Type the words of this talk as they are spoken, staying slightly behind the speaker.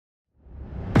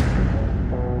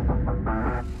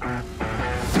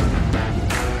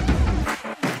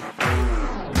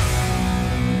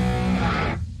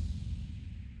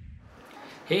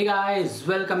Hey guys,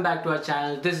 welcome back to our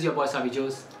channel. This is your boy Sabi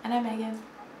Jose. And I'm Megan.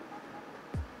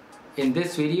 In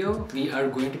this video, we are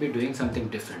going to be doing something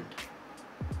different.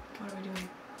 What are we doing?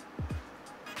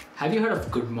 Have you heard of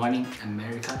Good Morning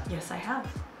America? Yes, I have.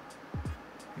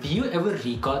 Do you ever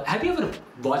recall, have you ever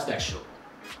watched that show?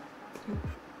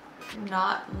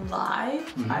 Not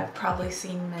live. I've probably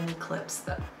seen many clips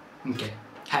though. Okay.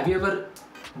 Have you ever,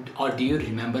 or do you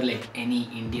remember like any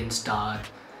Indian star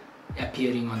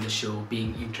appearing on the show,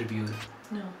 being interviewed?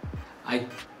 No. I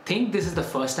think this is the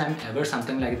first time ever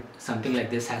something like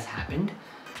this has happened.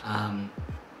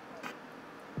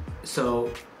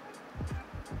 So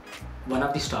one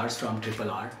of the stars from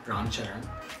RRR, Charan,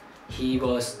 he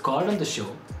was called on the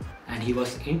show and he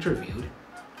was interviewed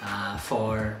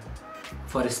for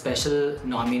a special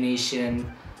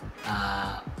nomination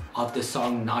of the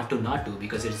song Natu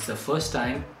because it's the first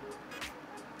time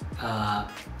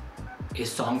a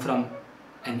song from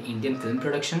an Indian film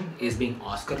production is being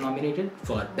Oscar nominated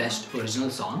for Best Original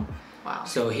Song. Wow.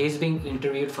 So he's being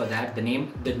interviewed for that. The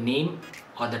name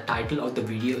or the title of the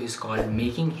video is called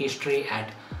Making History at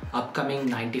Upcoming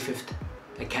 95th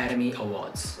Academy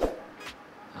Awards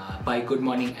by Good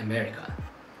Morning America.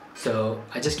 So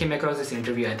I just came across this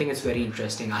interview. I think it's very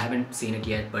interesting. I haven't seen it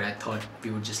yet, but I thought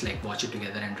we would just like watch it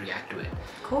together and react to it.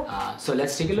 Cool. So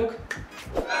let's take a look.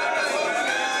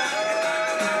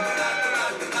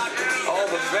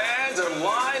 Fans are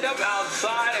lined up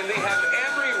outside and they have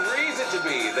every reason to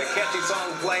be. The catchy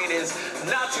song playing is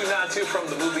Natu from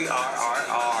the movie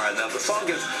RRR. Now the song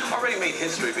has already made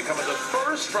history, becoming the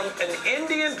first from an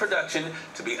Indian production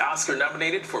to be Oscar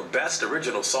nominated for Best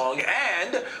Original Song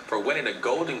and for winning a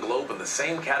Golden Globe in the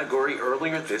same category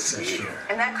earlier this year.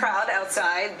 And that crowd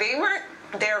outside, they weren't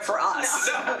there for us.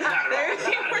 No, They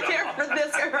were there for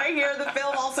this guy right here. The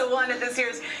film also won at this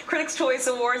year's Critics' Choice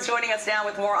Awards. Joining us now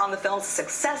with more on the film's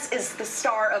success is the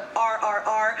star of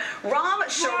RRR,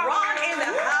 Charan in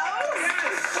the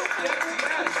house.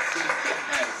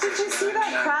 Did you see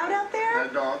that crowd out there?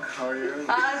 Hi, Doc. How are you?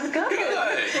 Good.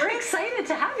 We're excited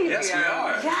to have you here. Yes, we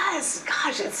are. Yes.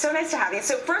 Gosh, it's so nice to have you.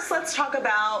 So first, let's talk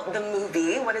about the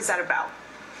movie. What is that about?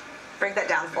 Break that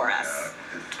down for us.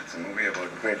 It's a movie about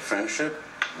great friendship,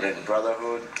 great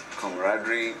brotherhood,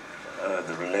 camaraderie,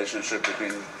 the relationship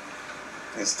between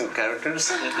these two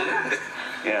characters.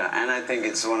 Yeah, and I think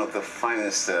it's one of the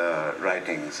finest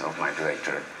writings of my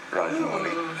director,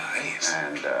 Rajamouli. Nice.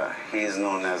 And he is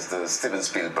known as the Steven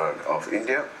Spielberg of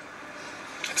India.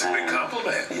 It's a big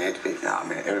compliment. I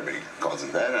mean, everybody calls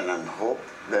him that, and I hope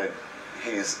that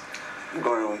he's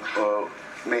going to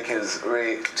make his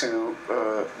way to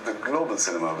the global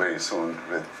cinema very soon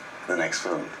with the next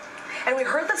film. And we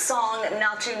heard the song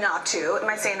Natu. Am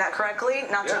I saying that correctly?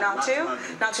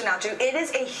 Natu. It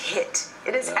is a hit.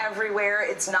 It is everywhere.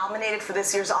 It's nominated for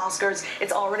this year's Oscars.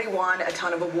 It's already won a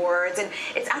ton of awards. And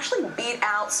it's actually beat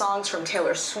out songs from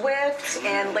Taylor Swift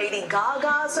and Lady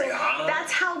Gaga. So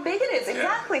that's how big it is.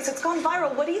 Exactly. So it's gone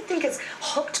viral. What do you think has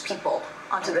hooked people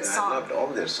onto this song? I loved all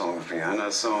their songs,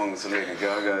 Rihanna's songs, Lady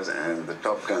Gaga's, and the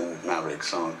Top Gun Maverick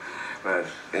song. But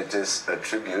it is a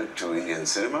tribute to Indian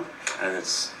cinema, and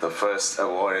it's the first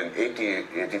award in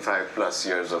 85 plus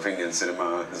years of Indian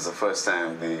cinema. This is the first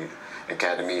time the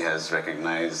Academy has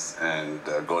recognized, and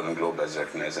Golden Globe has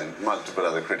recognized, and multiple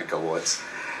other critic awards.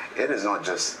 It is not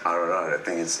just RRR, I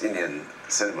think it's Indian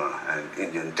cinema and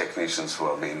Indian technicians who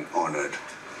are being honored.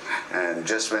 And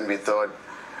just when we thought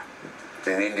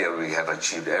in India we have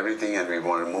achieved everything and we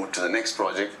want to move to the next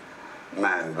project,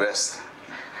 man, West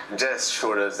just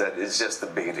showed us that it's just the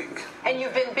beginning. And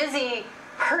you've been busy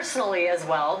personally as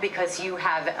well because you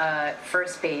have a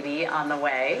first baby on the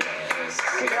way.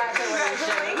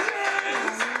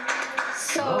 Congratulations.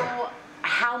 So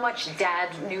how much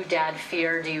new dad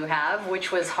fear do you have?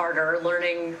 Which was harder,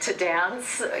 learning to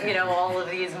dance, all of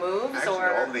these moves? Actually,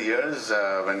 or all the years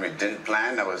when we didn't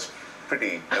plan, I was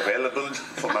pretty available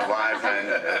for my wife,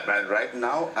 and right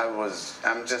now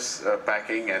I'm just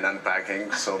packing and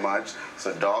unpacking so much.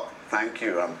 So Doc, thank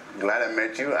you. I'm glad I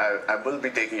met you. I will be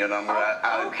taking your number.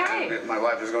 Okay. My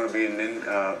wife is going to be in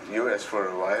US for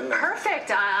a while.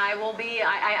 Perfect. I will be.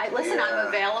 Listen. Yeah. I'm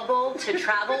available to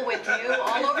travel with you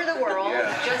all over the world,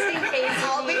 just in case.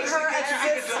 I'll be her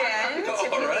assistant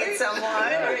if you need someone.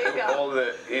 There you go. All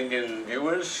the Indian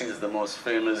viewers, she's the most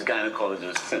famous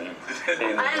gynecologist in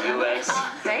the US.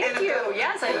 Thank you.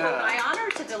 Yes, my honor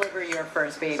to deliver your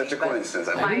first baby. Such a coincidence.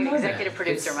 My executive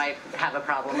producer might have a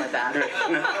problem with that.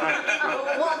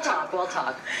 We'll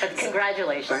talk. But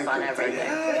congratulations on everything.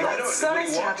 When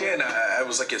he walked in, I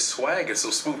was like, his swag is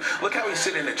so smooth. Look how he's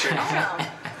sitting in the chair.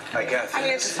 I got this. I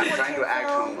mean, it's I'm trying to act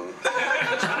humble.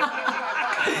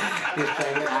 He's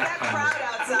trying to That act crowd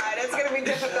humble. outside, it's going to be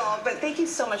difficult. But thank you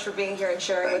so much for being here and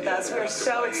sharing with us. We're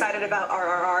so excited about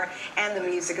RRR and the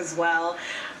music as well.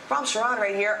 From Charan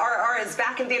right here, RRR is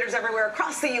back in theaters everywhere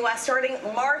across the U.S. starting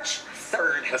March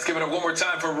 3rd. Let's give it up one more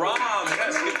time for Ram.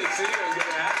 Yes, good to see you and good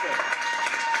to have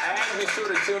you. And be sure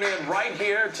to tune in right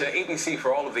here to ABC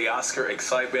for all of the Oscar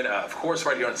excitement. Of course,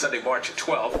 right here on Sunday, March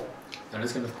 12th. That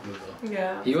was kind of cool though.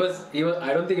 Yeah. He was,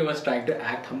 I don't think he was trying to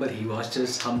act humble. He was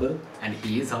just humble, and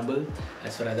he is humble,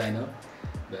 as far as I know.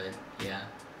 But yeah.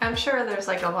 I'm sure there's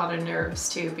like a lot of nerves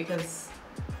too, because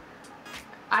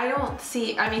I don't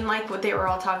see, I mean, like what they were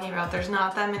all talking about, there's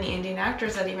not that many Indian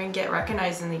actors that even get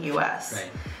recognized in the US.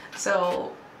 Right.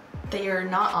 So they are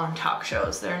not on talk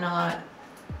shows. They're not,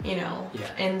 you know,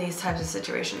 Yeah. in these types of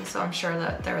situations. So I'm sure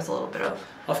that there was a little bit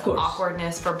of course.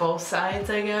 awkwardness for both sides,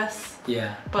 I guess.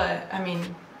 Yeah. But I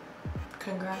mean,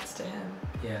 congrats to him.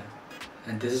 Yeah.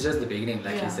 And this is just the beginning,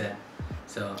 like Yeah. you said.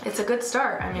 So It's a good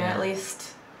start. I mean, Yeah. at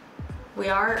least we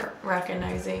are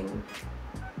recognizing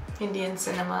Indian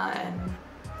cinema and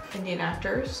Indian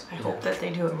actors. I hope that they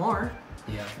do it more.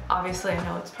 yeah. Obviously, I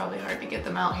know it's probably hard to get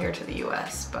them out here to the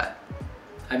US, but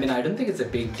I mean, I don't think it's a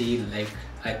big deal. Like,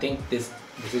 I think this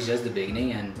is just the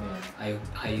beginning, and I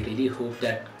really hope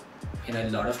that, you know, a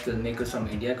lot of filmmakers from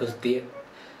India, because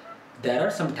there are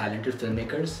some talented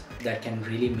filmmakers that can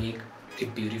really make a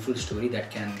beautiful story that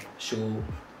can show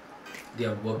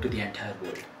their work to the entire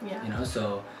world. Yeah. You know,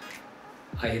 so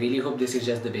I really hope this is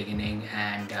just the beginning,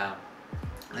 and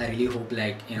I really hope,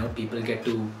 like, you know, people get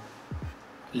to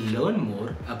learn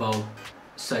more about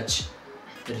such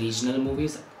regional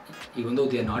movies, even though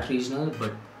they're not regional,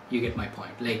 but you get my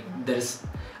point. Like,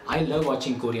 I love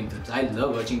watching Korean films, I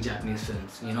love watching Japanese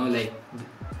films, you know, like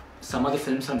some of the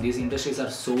films from these industries are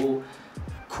so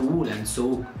cool and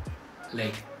so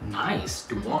like nice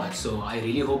to watch. So I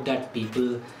really hope that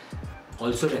people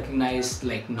also recognize,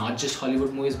 like, not just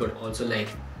Hollywood movies but also like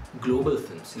global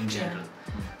films in general.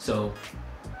 So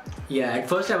yeah, at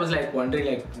first I was like wondering,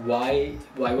 like, why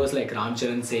was like Ram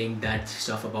Charan saying that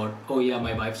stuff about, oh yeah,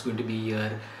 my wife's going to be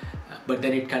here, but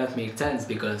then it kind of made sense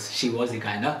because she was a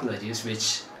gynecologist,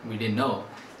 which we didn't know,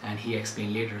 and he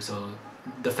explained later. So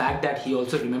the fact that he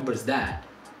also remembers that,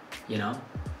 you know,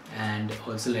 and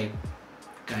also like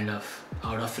kind of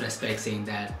out of respect saying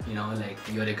that, you know, like,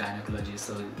 you're a gynecologist,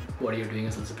 so what you're doing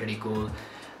is also pretty cool.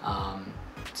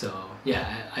 So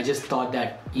yeah, I just thought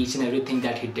that each and everything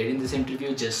that he did in this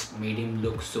interview just made him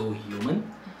look so human,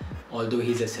 although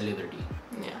he's a celebrity.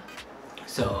 yeah.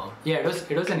 So yeah,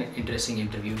 it was an interesting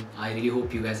interview. I really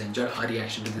hope you guys enjoyed our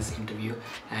reaction to this interview,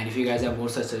 and if you guys have more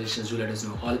such suggestions, do let us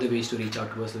know. All the ways to reach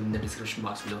out to us will be in the description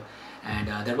box below. And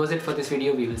that was it for this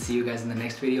video. We will see you guys in the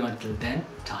next video. Until then,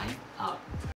 time out.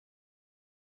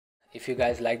 If you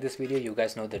guys like this video, you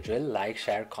guys know the drill. Like,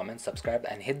 share, comment, subscribe,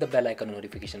 and hit the bell icon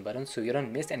notification button so you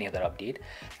don't miss any other update.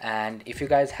 And if you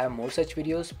guys have more such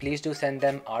videos, please do send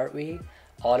them our way.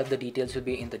 All of the details will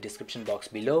be in the description box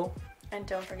below. And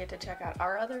don't forget to check out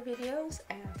our other videos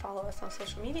and follow us on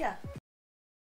social media.